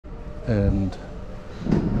and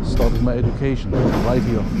started my education right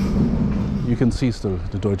here. You can see still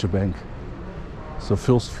the Deutsche Bank. So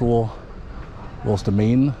first floor was the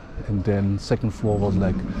main, and then second floor was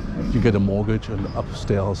like you get a mortgage, and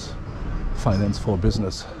upstairs finance for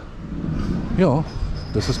business. Yeah,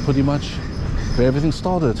 this is pretty much where everything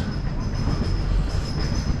started.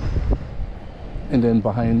 And then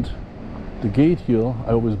behind the gate here,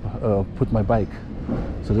 I always put my bike.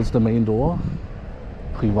 So that's the main door.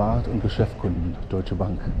 Privat- und Geschäftskunden, Deutsche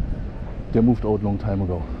Bank. They moved out a long time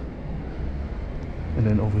ago. And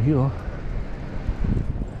then over here,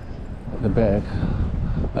 in the back,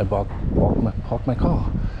 I parked my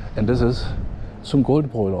car. And this is zum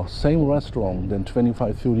Goldbräuler, same restaurant than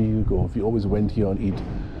 25, 30 years ago. We always went here and eat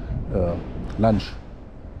lunch.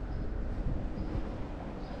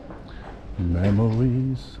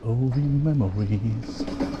 Memories, oh the memories.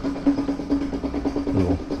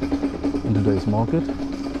 So, in today's market,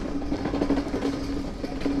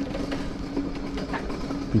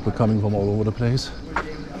 people coming from all over the place.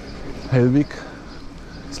 Hellwig,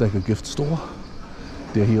 it's like a gift store.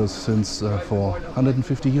 They're here since for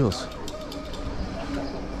 150 years.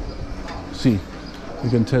 See, you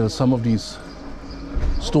can tell some of these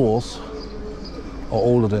stores are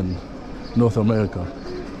older than North America.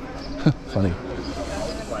 Funny.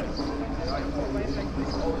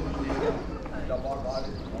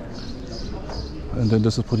 And then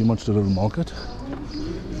this is pretty much the little market.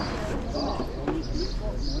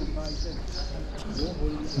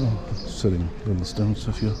 Oh, selling little stones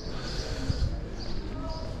stuff here.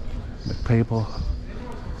 Like paper.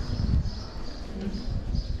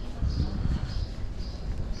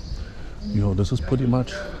 You know, this is pretty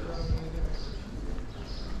much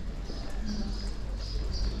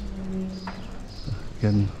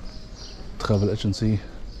again travel agency.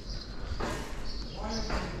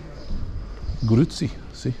 Grüezi,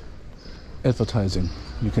 see? Advertising.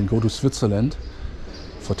 You can go to Switzerland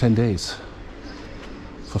for 10 days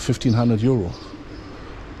for 1,500 euro.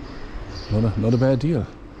 Not a bad deal.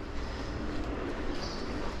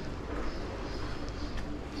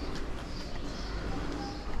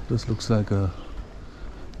 This looks like a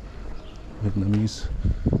Vietnamese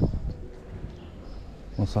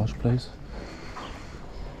massage place.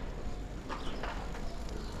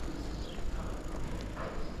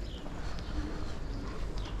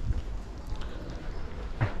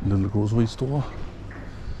 Little grocery store.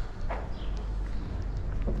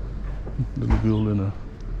 Little girl in a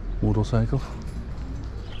motorcycle.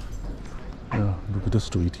 Yeah, look at this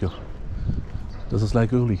street here. This is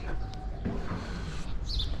like early.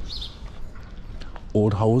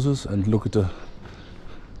 Old houses, and look at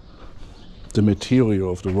the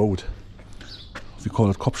material of the road. We call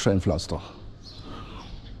it Kopfsteinpflaster.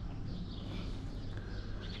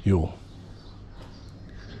 Jo.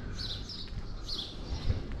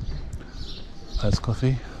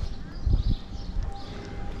 Eiskaffee.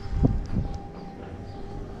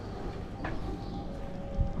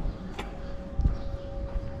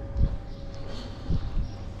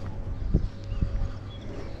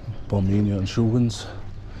 Armenia Insurance.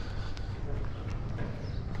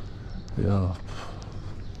 Yeah.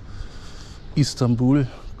 Istanbul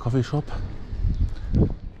coffee shop.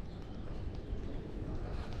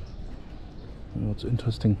 It's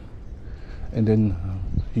interesting. And then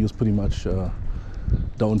here's pretty much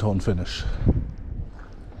downtown finish.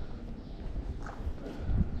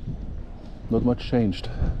 Not much changed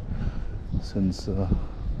since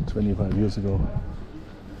 25 years ago.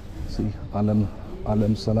 See,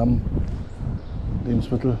 Alem Salam,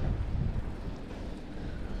 Lebensmittel.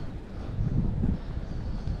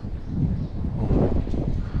 Oh.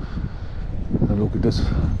 And look at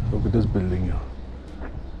this building here.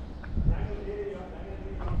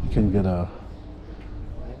 You can get a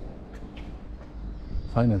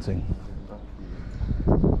financing.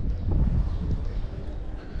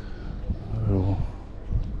 Oh.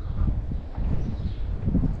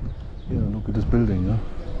 Yeah, look at this building, yeah.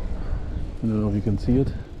 I don't know if you can see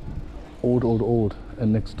it. Old.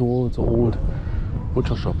 And next door it's an old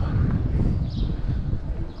butcher shop.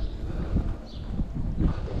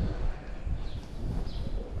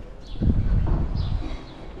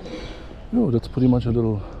 No, that's pretty much a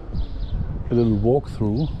little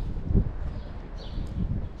walkthrough.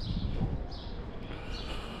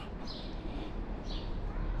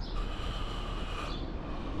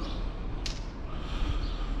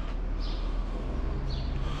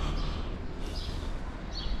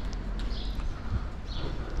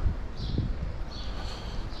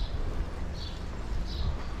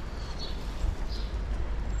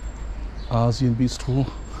 Asien Bistro.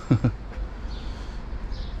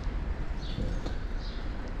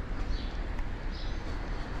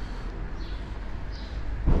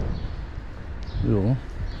 You know,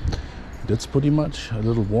 that's pretty much a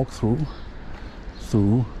little walkthrough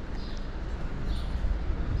through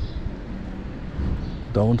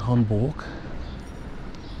downtown Burg.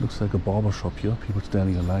 Looks like a barber shop here, people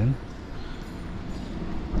standing in line.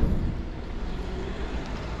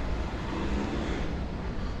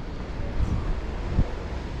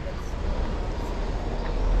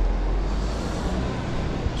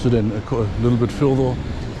 So then a little bit further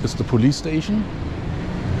is the police station,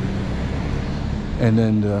 and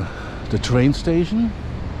then the train station,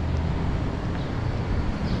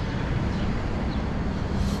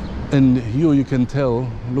 and here you can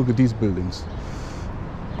tell, look at these buildings,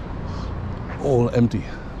 all empty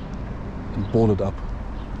and boarded up.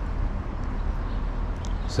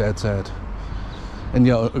 Sad, sad. And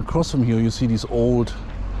yeah, across from here you see these old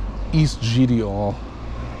East GDR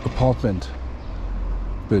apartment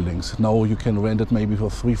buildings. Now you can rent it maybe for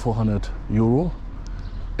 300-400 euro,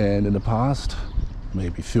 and in the past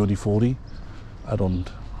maybe 30-40, I don't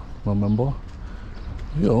remember.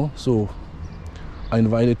 You know, so I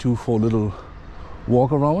invited you for a little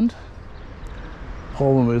walk around.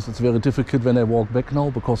 Problem is, it's very difficult when I walk back now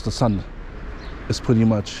because the sun is pretty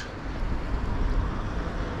much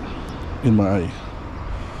in my eye.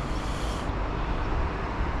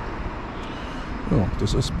 Ja,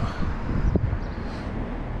 das ist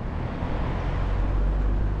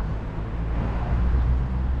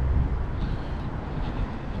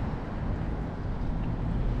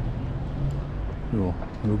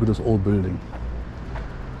look at this old building.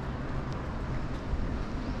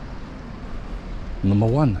 Number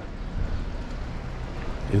one.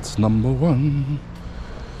 It's number one.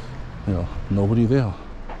 Yeah, nobody there.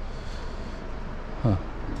 Huh.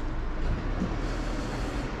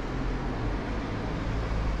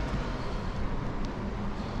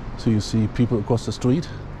 So you see people across the street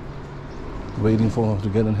waiting to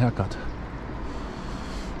get a haircut.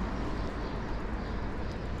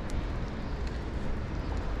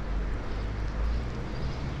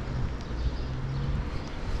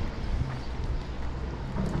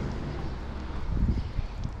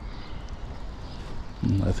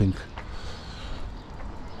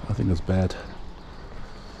 I think it's bad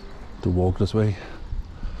to walk this way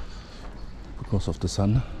because of the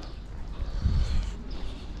sun.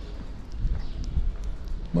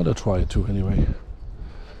 But I try to anyway.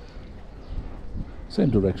 Same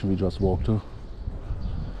direction we just walked to.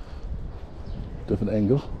 Different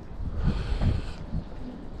angle.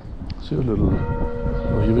 See a little,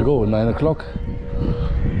 oh, here we go, 9 o'clock.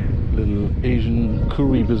 Little Asian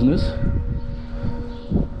curry business.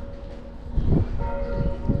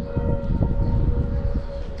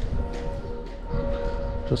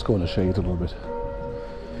 Just go in the shade a little bit.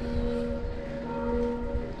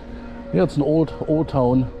 Yeah, it's an old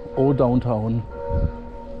town, old downtown.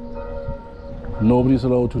 Nobody's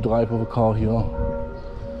allowed to drive with a car here.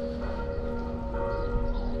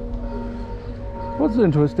 What's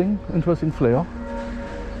interesting flair.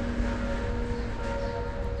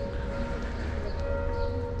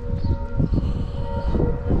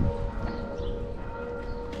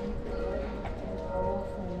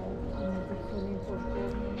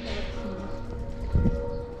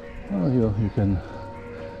 Here you can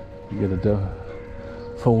get a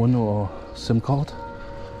phone or SIM card.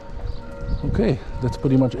 Okay, that's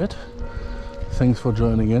pretty much it. Thanks for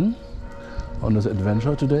joining in on this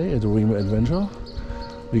adventure today, at the Remo Adventure.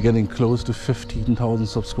 We're getting close to 15,000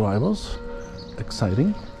 subscribers.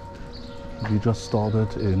 Exciting. We just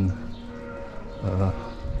started in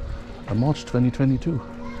March 2022.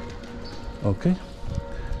 Okay,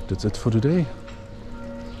 that's it for today.